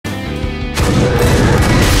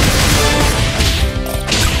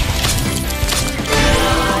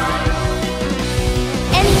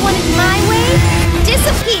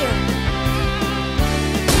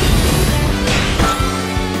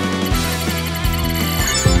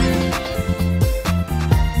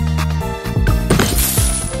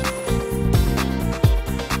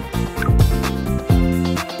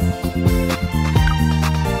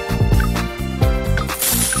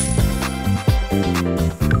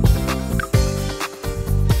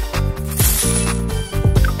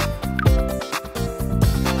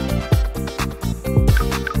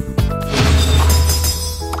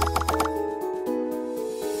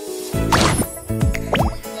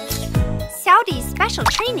Xiaodi's special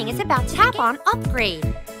training is about to tap on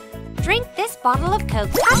upgrade. Drink this bottle of Coke,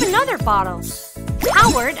 have another bottle.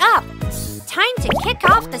 Powered up! Time to kick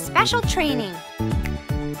off the special training.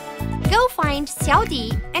 Go find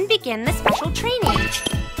Xiaodi and begin the special training.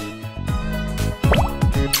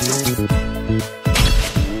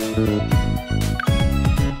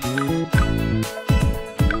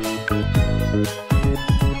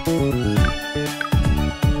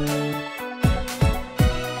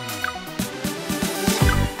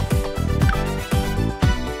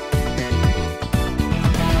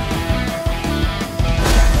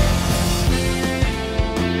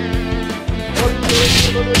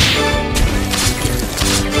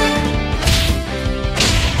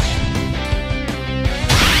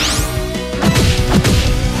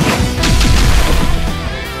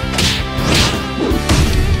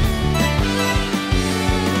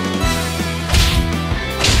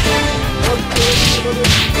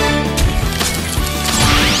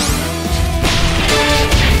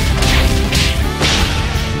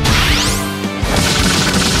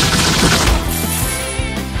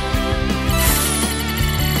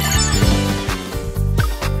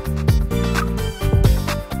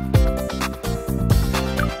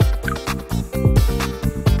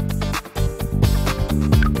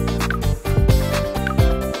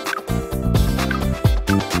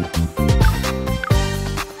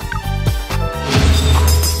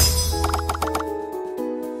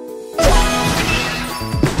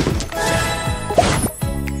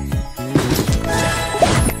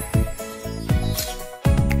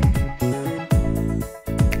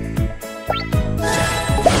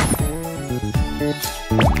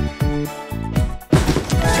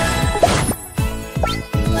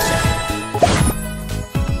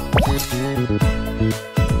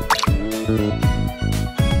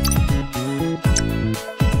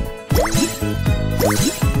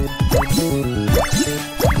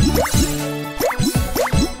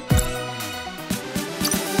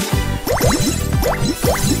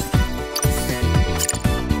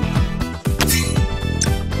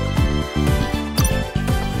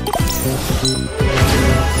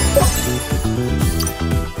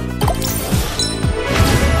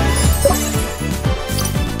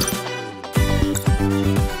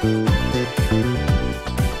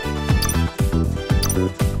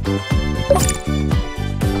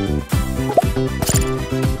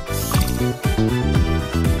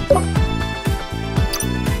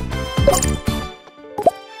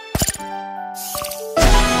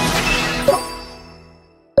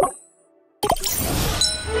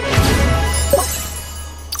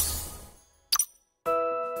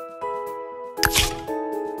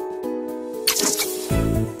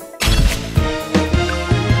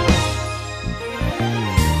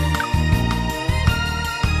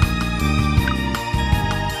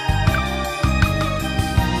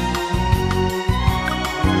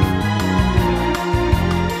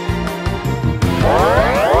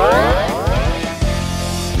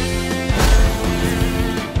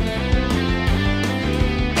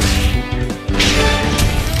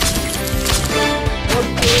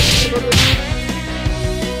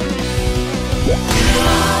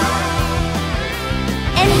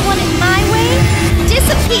 Anyone in my way?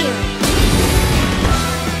 Disappear!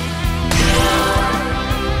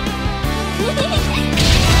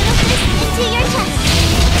 Into your chest.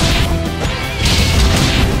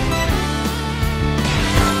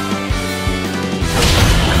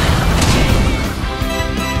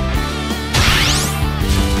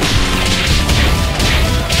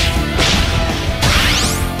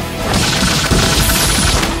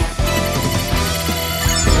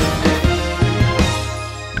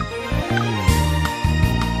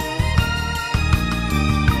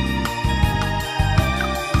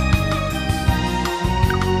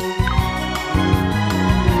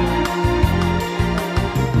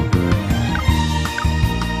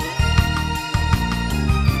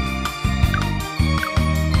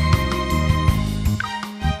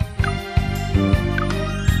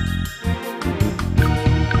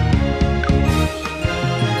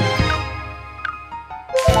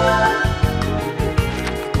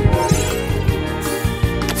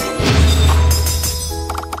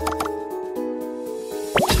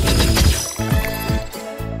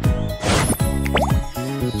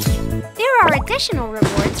 Additional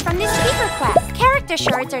rewards from this keeper quest. Character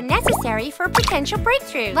shards are necessary for potential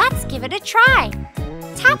breakthrough. Let's give it a try.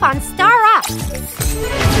 Tap on Star Up.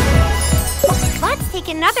 Let's take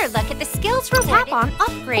another look at the skills rewarded. Tap on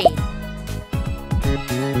Upgrade.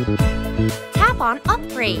 Tap on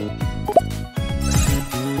Upgrade.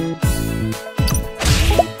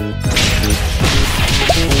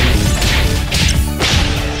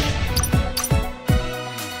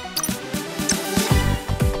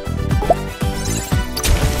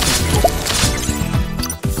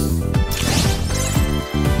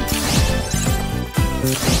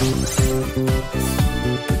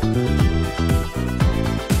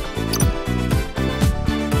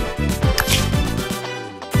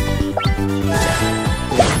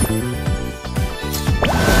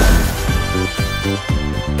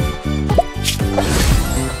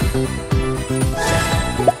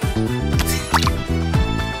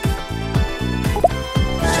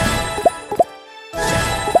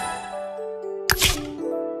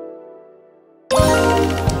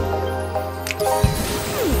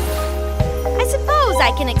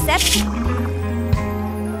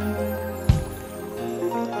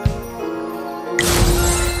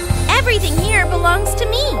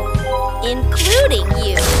 including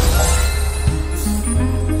you.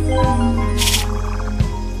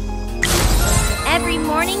 Every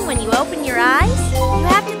morning when you open your eyes, you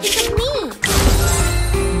have to think of me.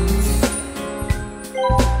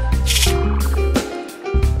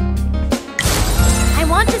 I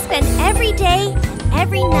want to spend every day and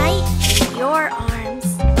every night in your arms.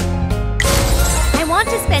 I want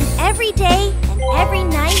to spend every day and every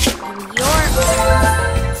night in your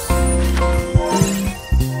arms.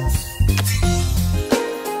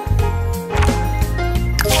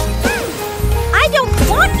 I don't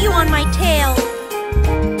want you on my tail.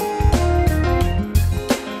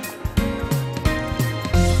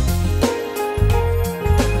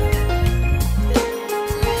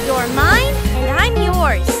 You're mine and I'm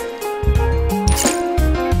yours.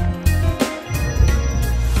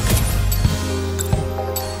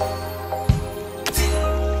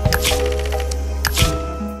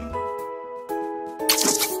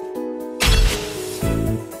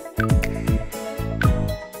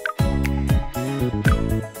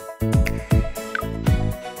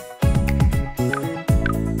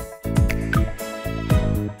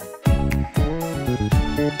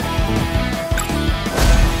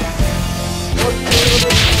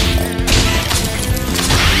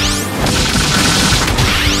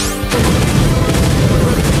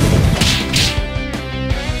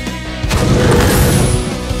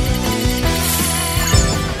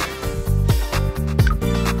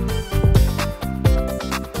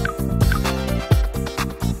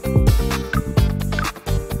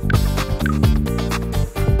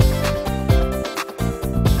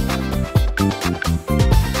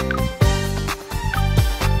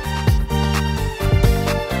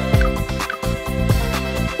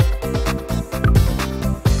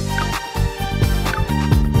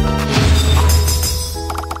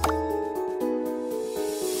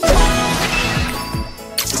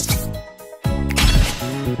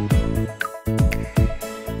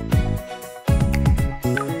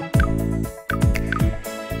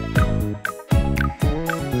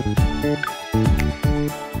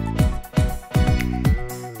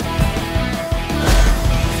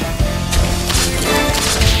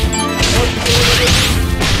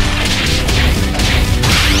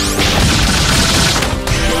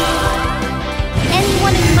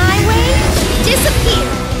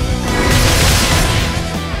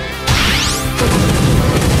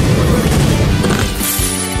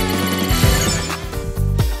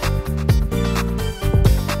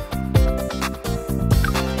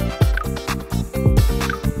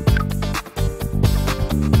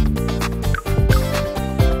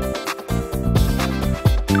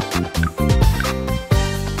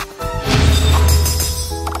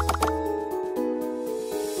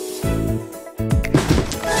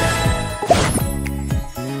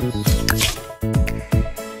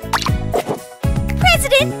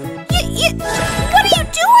 What are you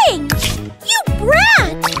doing? You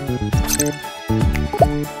brat!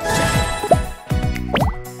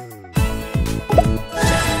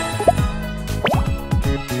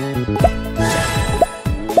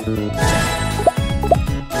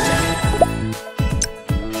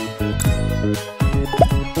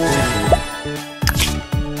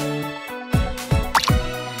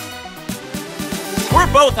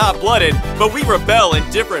 We're both hot-blooded, but we rebel in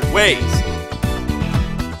different ways.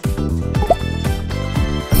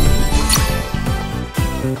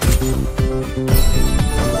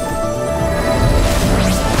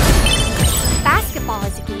 Basketball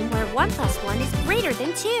is a game where 1 + 1 is greater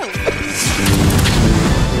than 2.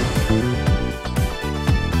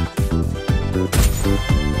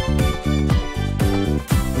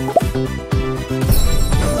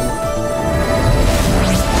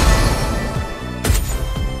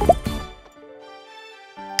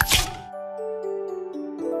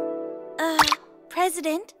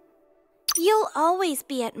 President, you'll always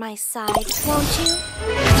be at my side, won't you?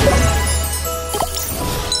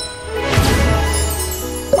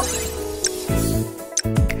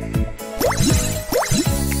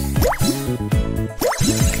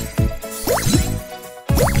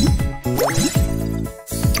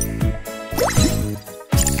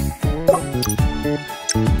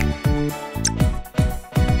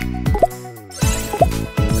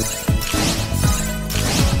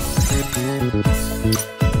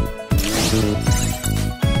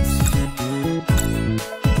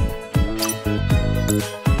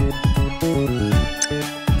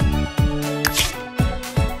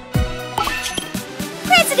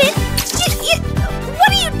 President, what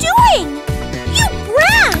are you doing? You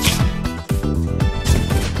brat!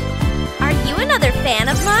 Are you another fan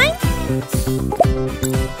of mine?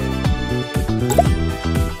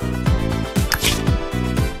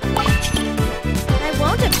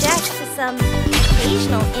 some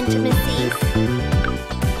occasional intimacies.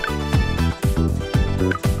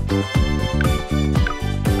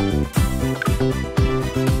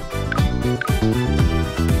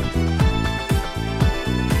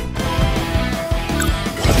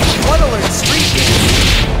 Want to learn street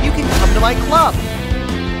games? You can come to my club.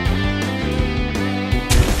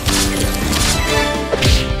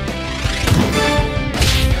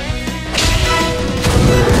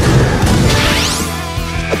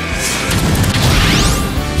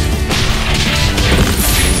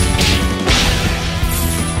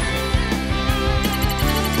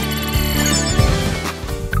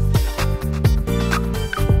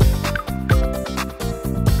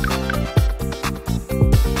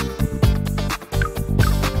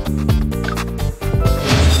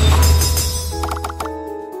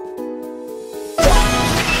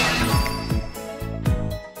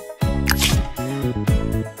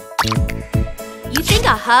 You think a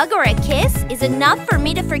hug or a kiss is enough for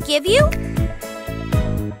me to forgive you?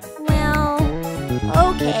 Well,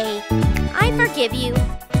 okay. I forgive you.